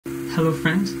Hello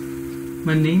friends,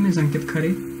 my name is Ankit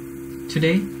Khare.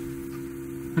 Today,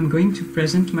 I'm going to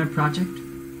present my project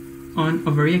on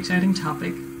a very exciting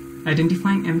topic,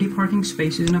 identifying empty parking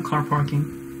spaces in a car parking.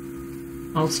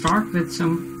 I'll start with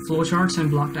some flowcharts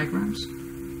and block diagrams.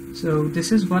 So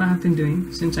this is what I have been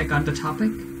doing since I got the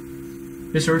topic,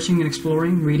 researching and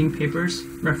exploring, reading papers,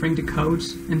 referring to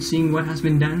codes, and seeing what has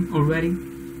been done already.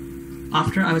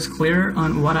 After I was clear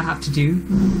on what I have to do,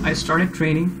 I started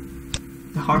training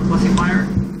the hard classifier.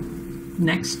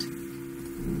 Next,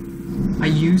 I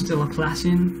used the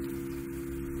Laplacian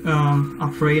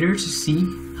operator to see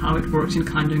how it works in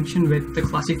conjunction with the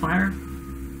classifier.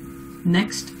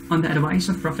 Next, on the advice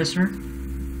of professor,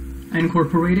 I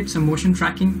incorporated some motion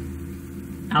tracking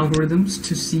algorithms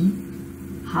to see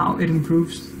how it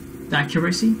improves the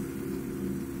accuracy.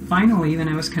 Finally, when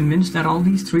I was convinced that all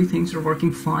these three things are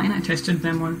working fine, I tested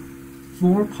them on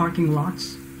 4 parking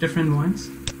lots, different ones.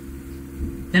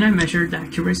 Then I measured the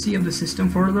accuracy of the system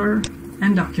further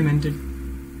and documented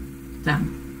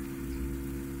them.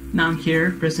 Now I'm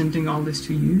here presenting all this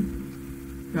to you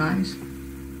guys.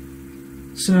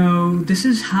 So this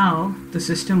is how the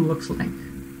system looks like.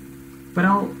 But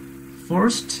I'll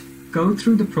first go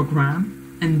through the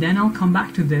program and then I'll come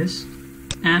back to this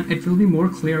and it will be more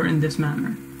clear in this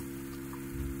manner.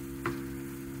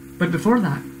 But before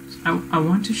that, I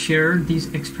want to share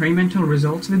these experimental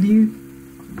results with you.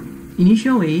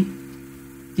 Initially,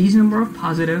 these number of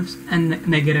positives and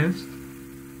negatives,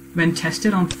 when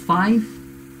tested on 5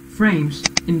 frames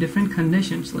in different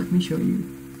conditions, let me show you.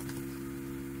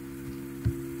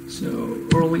 So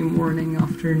early morning,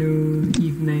 afternoon,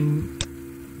 evening.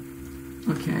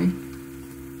 Okay.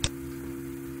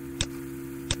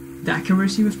 The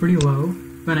accuracy was pretty low.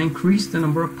 When I increased the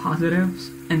number of positives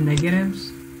and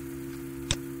negatives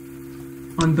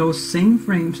on those same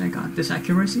frames, I got this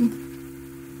accuracy.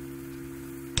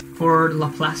 For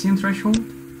Laplacian threshold,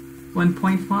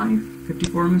 1.5,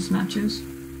 54 mismatches.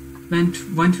 When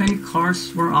 120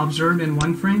 cars were observed in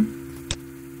one frame.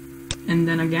 And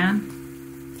then again,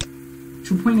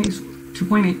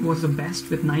 2.8 was the best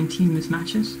with 19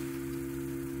 mismatches.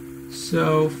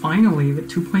 So finally, with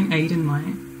 2.8 in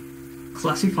my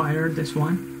classifier, this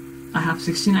one, I have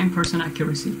 69%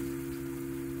 accuracy.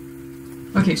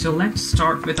 Okay, so let's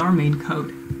start with our main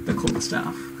code, the cool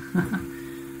stuff.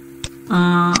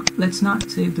 Let's not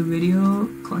save the video.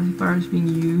 Classifier is being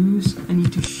used. I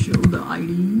need to show the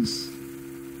IDs.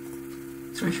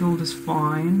 Threshold is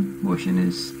fine. Motion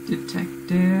is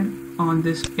detected on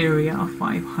this area of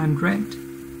 500.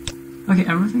 Okay,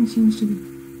 everything seems to be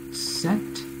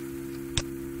set.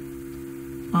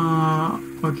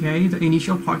 Okay, the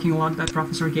initial parking lot that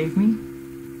professor gave me.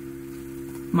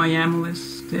 My YAML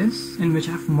is this, in which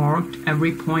I've marked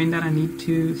every point that I need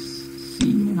to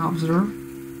see and observe.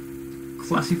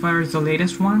 Classifier is the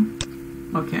latest one.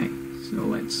 Okay, so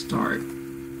let's start.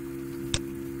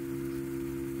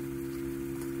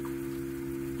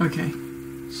 Okay,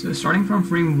 so starting from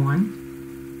frame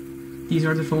 1, these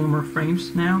are the total number of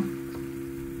frames now.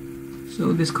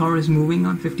 So this car is moving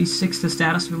on 56, the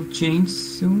status will change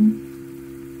soon.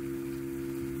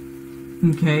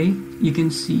 Okay, you can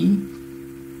see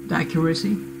the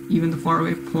accuracy, even the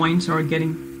faraway points are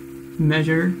getting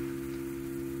measured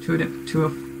to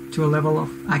a level of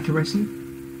accuracy.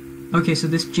 Okay, so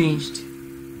this changed.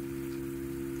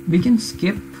 We can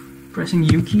skip pressing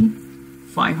U key,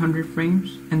 500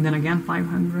 frames, and then again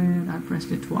 500, I pressed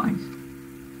it twice.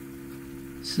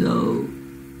 So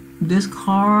this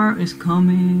car is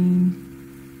coming,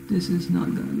 this is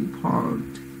not gonna be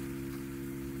parked.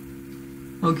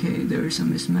 Okay, there's a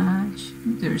mismatch,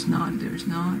 there's not.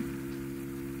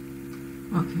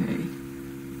 Okay,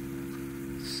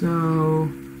 so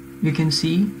you can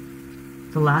see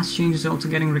the last change is also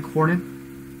getting recorded.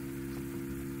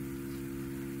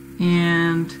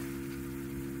 And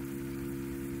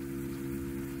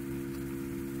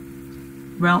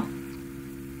well,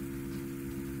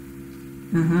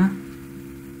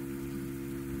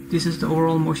 this is the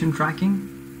overall motion tracking.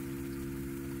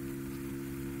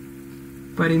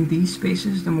 But in these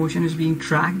spaces, the motion is being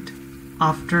tracked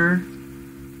after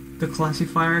the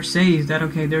classifier says that,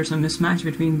 okay, there's a mismatch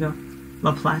between the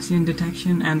Laplacian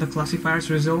detection and the classifier's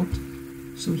result.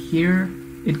 So here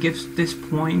it gives this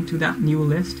point to that new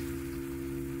list,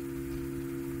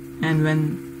 and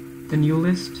when the new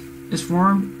list is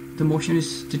formed, the motion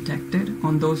is detected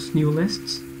on those new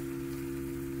lists.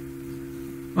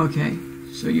 Okay,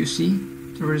 so you see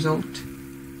the result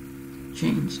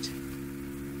changed.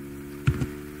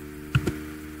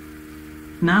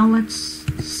 Now let's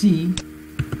see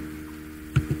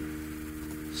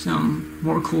some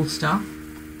more cool stuff.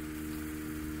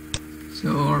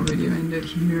 So our video ended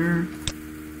here.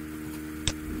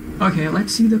 Okay,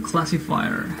 let's see the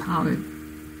classifier, how it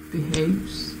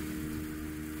behaves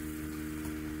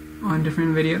on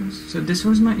different videos. So this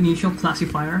was my initial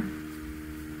classifier.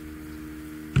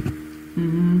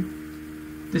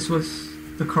 This was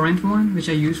the current one, which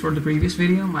I used for the previous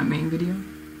video, my main video.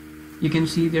 You can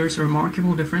see there's a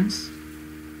remarkable difference.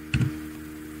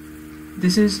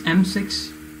 This is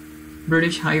M6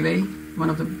 British Highway, one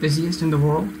of the busiest in the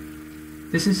world.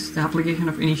 This is the application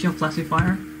of initial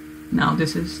classifier. Now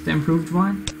this is the improved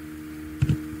one.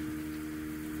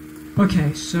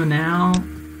 Okay, so now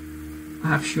I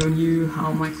have shown you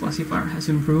how my classifier has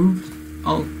improved.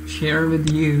 I'll share with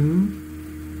you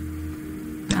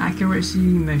the accuracy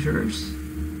measures.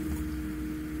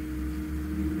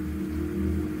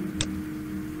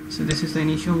 So this is the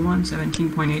initial one,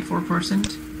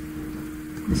 17.84%.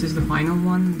 This is the final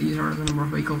one. These are the number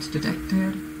of vehicles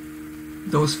detected.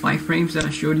 Those 5 frames that I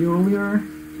showed you earlier.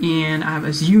 And I have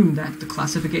assumed that the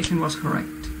classification was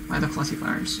correct by the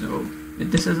classifier. So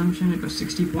with this assumption, it was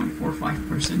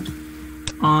 60.45%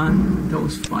 on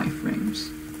those 5 frames.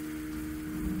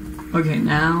 Okay,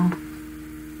 now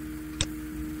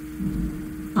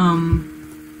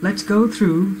let's go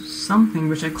through something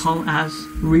which I call as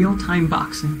real-time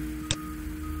boxing.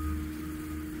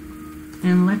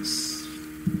 And let's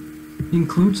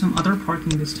include some other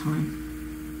parking this time.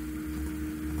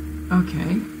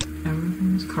 Okay,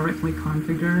 everything is correctly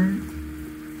configured.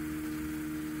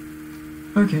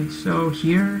 Okay, so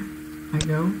here I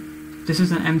go. This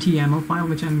is an empty YAML file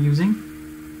which I'm using.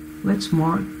 Let's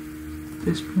mark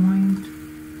this point,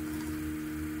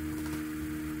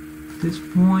 this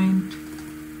point.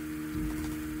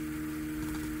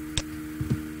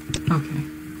 Okay,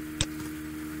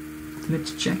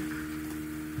 let's check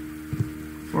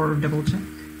for double check,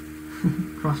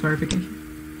 cross verification.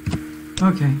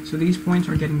 Okay, so these points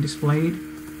are getting displayed,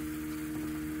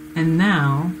 and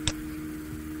now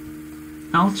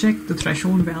I'll check the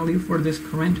threshold value for this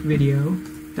current video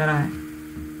that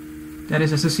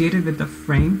is associated with the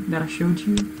frame that I showed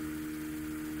you.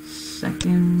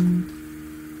 Second,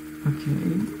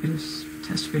 okay, it is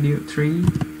test video 3.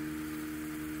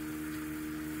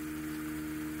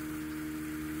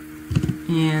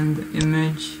 And the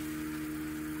image,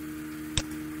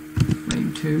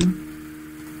 frame 2.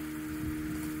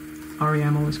 Our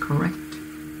YAML is correct.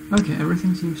 Okay,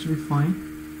 everything seems to be fine.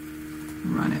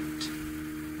 Run it.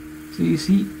 So you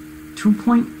see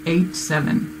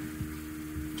 2.87.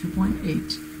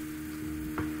 2.8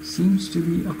 seems to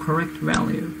be a correct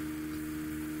value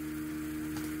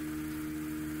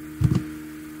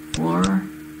for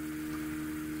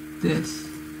this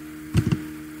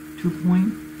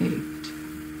 2.8.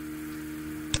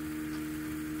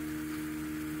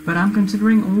 But I'm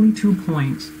considering only 2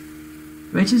 points,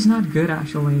 which is not good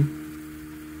actually.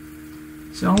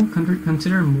 So I'll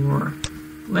consider more.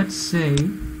 Let's say,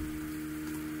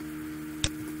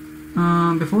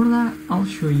 before that, I'll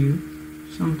show you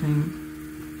something.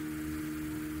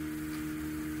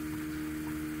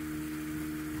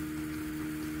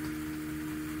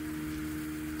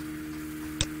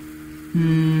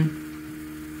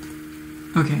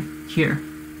 Okay, here.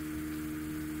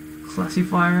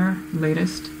 Classifier,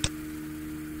 latest.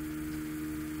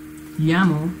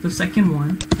 YAML, the second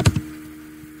one,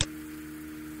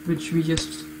 which we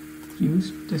just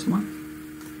used, this one.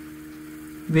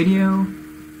 Video.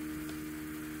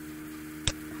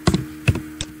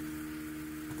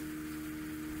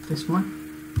 This one.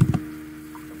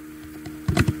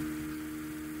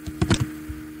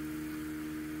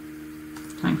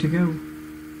 Time to go.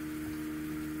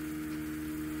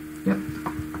 Yep.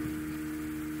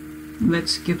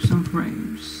 Let's skip some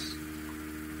frames.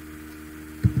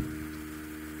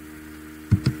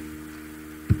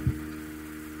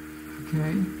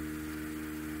 Okay.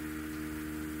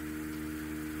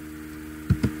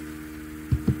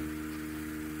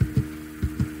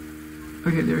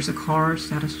 Okay, there's a car,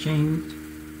 status changed.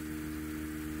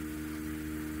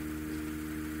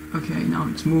 Okay, now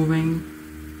it's moving.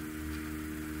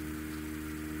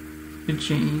 It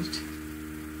changed.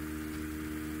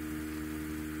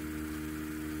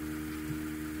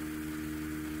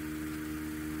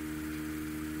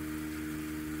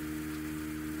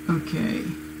 Okay.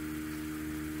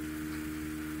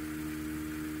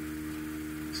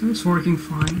 So it's working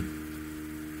fine.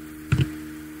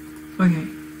 Okay.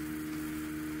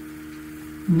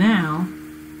 Now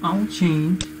I'll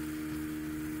change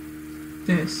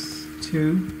this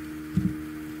to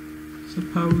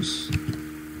suppose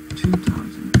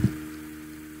 2000.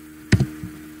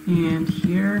 And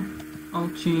here I'll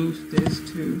change this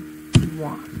to 2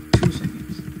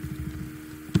 seconds.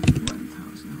 1000.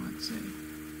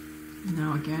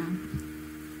 Now again,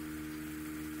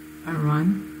 I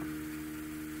run.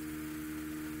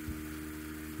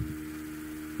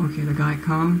 Okay, the guy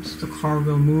comes, the car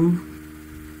will move.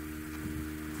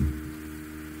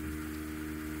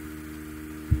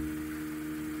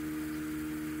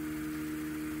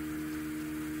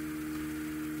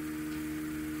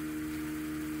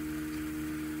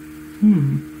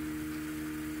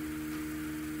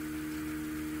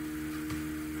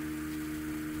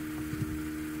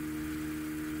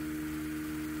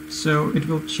 So it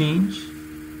will change.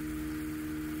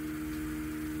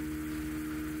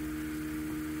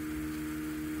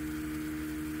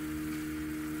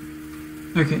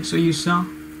 Okay, so you saw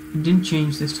it didn't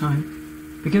change this time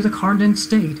because the car didn't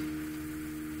stay.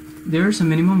 There's a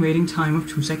minimum waiting time of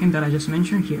 2 seconds that I just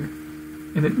mentioned here.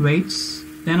 If it waits,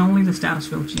 then only the status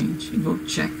will change. It will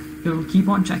check. It will keep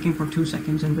on checking for 2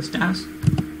 seconds, and the status,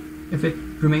 if it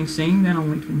remains same, then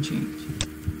only it will change.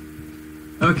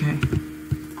 Okay.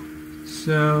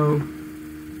 So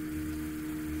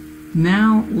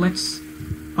now let's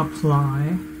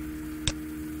apply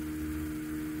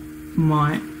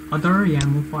my other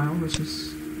YAML file, which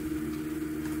is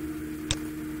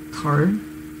third,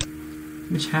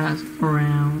 which has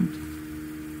around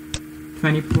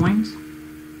 20 points.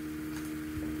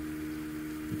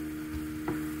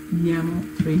 YAML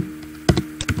 3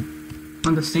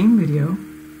 on the same video.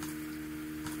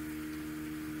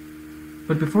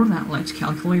 But before that, let's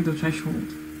calculate the threshold.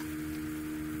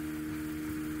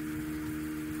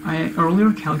 I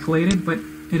earlier calculated, but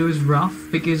it was rough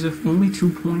because of only 2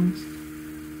 points.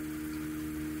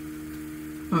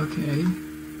 Okay.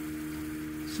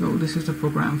 So this is the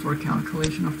program for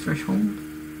calculation of threshold.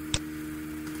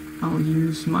 I'll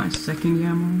use my second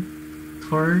YAML,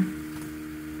 third,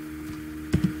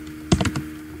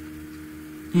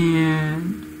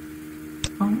 and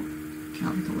I'll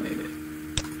calculate it.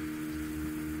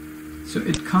 So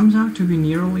it comes out to be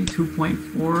nearly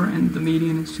 2.4 and the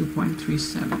median is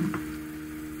 2.37.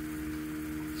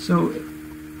 So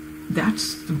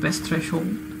that's the best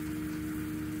threshold.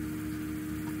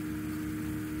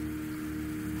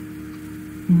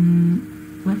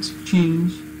 Let's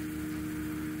change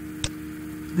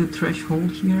the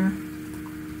threshold here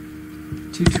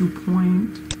to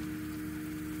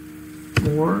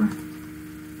 2.4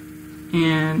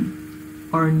 and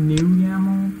our new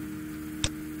YAML,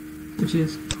 which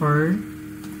is third,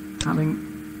 having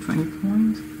 20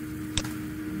 points.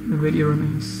 The video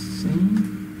remains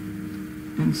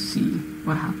same, and see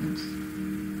what happens.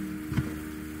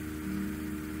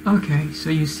 Okay, so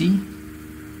you see,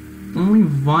 only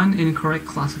one incorrect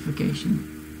classification.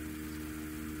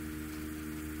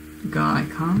 The guy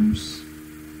comes,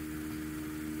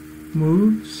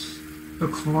 moves, the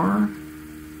car.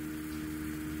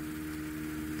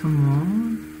 Come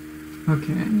on.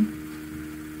 Okay.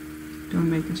 Don't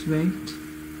make us wait.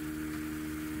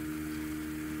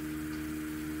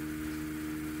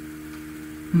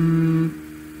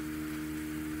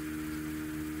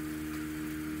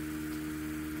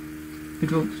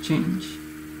 It will change.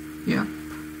 Yep.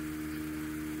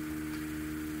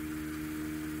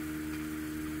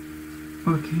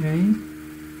 Okay.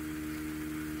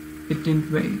 It didn't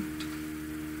wait.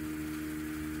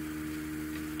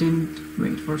 It didn't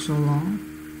wait for so long.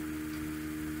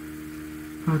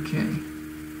 Okay.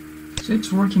 So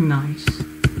it's working nicely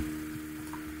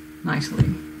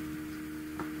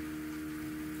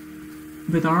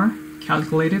with our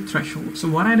calculated threshold. So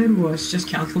what I did was just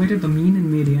calculated the mean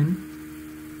and median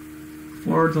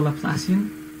for the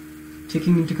Laplacian,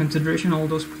 taking into consideration all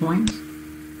those points,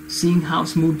 seeing how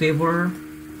smooth they were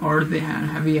or they had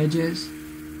heavy edges.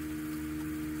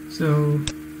 So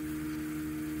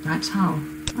that's how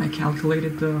I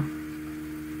calculated the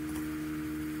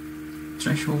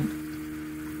threshold.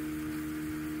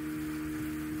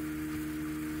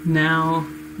 Now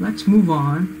let's move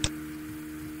on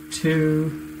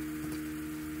to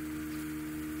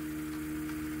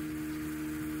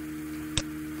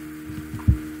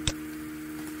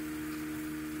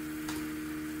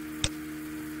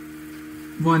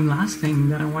one last thing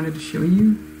that I wanted to show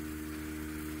you.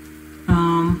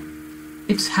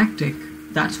 It's hectic.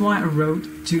 That's why I wrote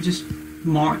to just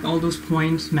mark all those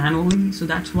points manually. So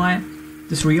that's why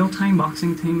this real-time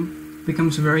boxing thing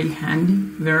becomes very handy,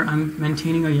 where I'm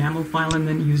maintaining a YAML file and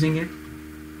then using it.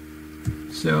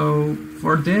 So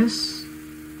for this,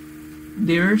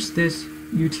 there's this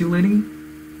utility,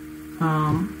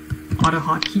 auto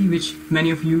hotkey, which many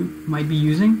of you might be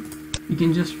using. You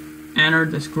can just enter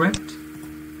the script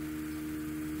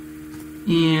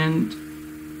and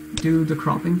do the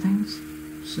cropping things.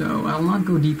 So I'll not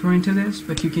go deeper into this,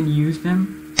 but you can use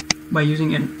them by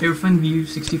using an Irfan View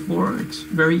 64, it's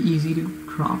very easy to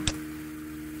crop.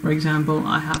 For example,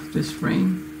 I have this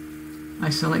frame. I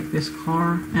select this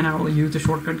car and I will use the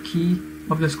shortcut key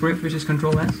of the script, which is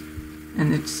Ctrl S,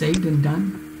 and it's saved and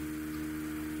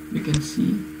done. You can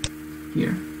see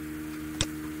here.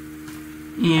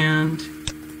 And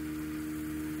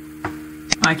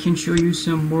I can show you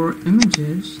some more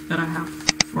images that I have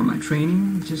for my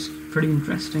training, which is pretty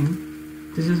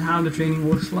interesting. This is how the training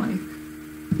looks like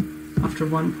after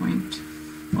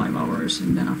 1.5 hours,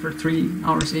 and then after 3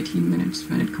 hours 18 minutes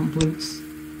when it completes.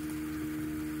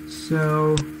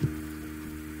 So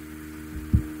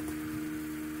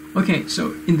okay,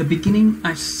 so in the beginning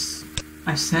I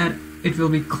said it will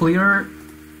be clearer,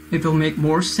 it will make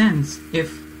more sense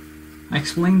if I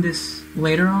explain this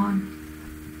later on.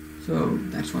 So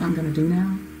that's what I'm gonna do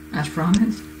now, as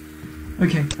promised.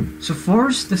 Okay, so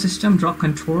first the system drop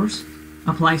contours,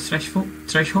 applies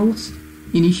thresholds,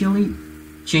 initially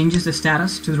changes the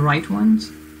status to the right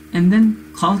ones, and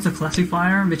then calls the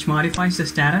classifier, which modifies the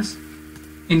status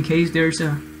in case there's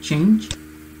a change.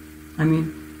 I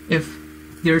mean, if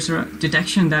there's a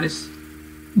detection that is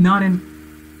not in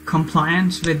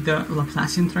compliance with the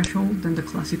Laplacian threshold, then the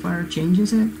classifier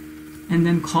changes it and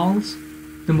then calls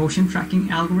the motion tracking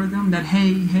algorithm that,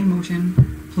 hey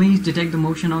motion, please detect the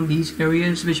motion on these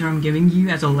areas which I'm giving you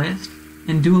as a list,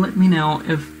 and do let me know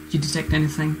if you detect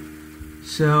anything.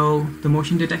 So the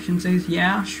motion detection says,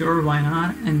 yeah, sure, why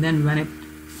not? And then when it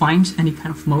finds any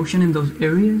kind of motion in those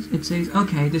areas, it says,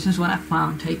 okay, this is what I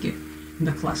found, take it. And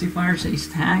the classifier says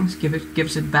thanks,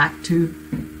 gives it back to,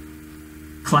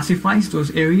 classifies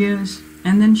those areas,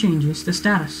 and then changes the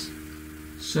status.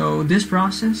 So this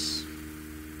process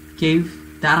gave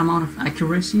that amount of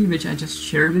accuracy which I just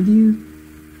shared with you,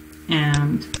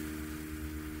 and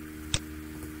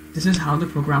this is how the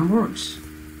program works.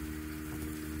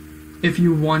 If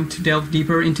you want to delve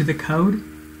deeper into the code,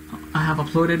 I have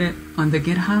uploaded it on the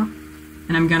GitHub,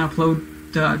 and I'm gonna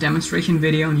upload the demonstration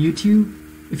video on YouTube.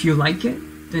 If you like it,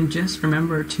 then just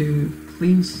remember to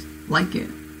please like it.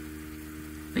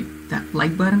 Like that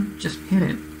like button, just hit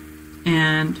it.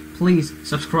 And please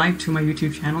subscribe to my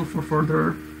YouTube channel for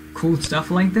further cool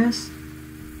stuff like this.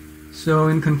 So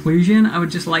in conclusion, I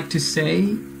would just like to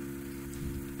say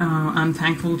I'm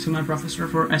thankful to my professor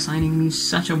for assigning me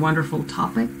such a wonderful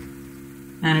topic,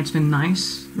 and it's been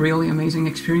nice, really amazing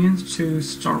experience to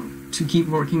keep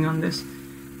working on this,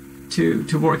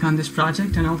 to work on this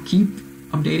project, and I'll keep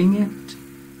updating it.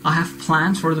 I have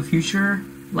plans for the future,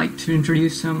 like to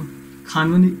introduce some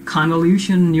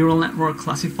convolution neural network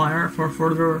classifier for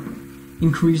further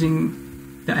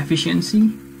increasing the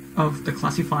efficiency of the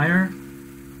classifier.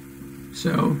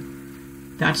 So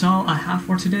that's all I have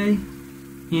for today,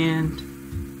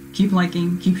 and keep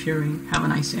liking, keep sharing. Have a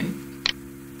nice day.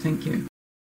 Thank you.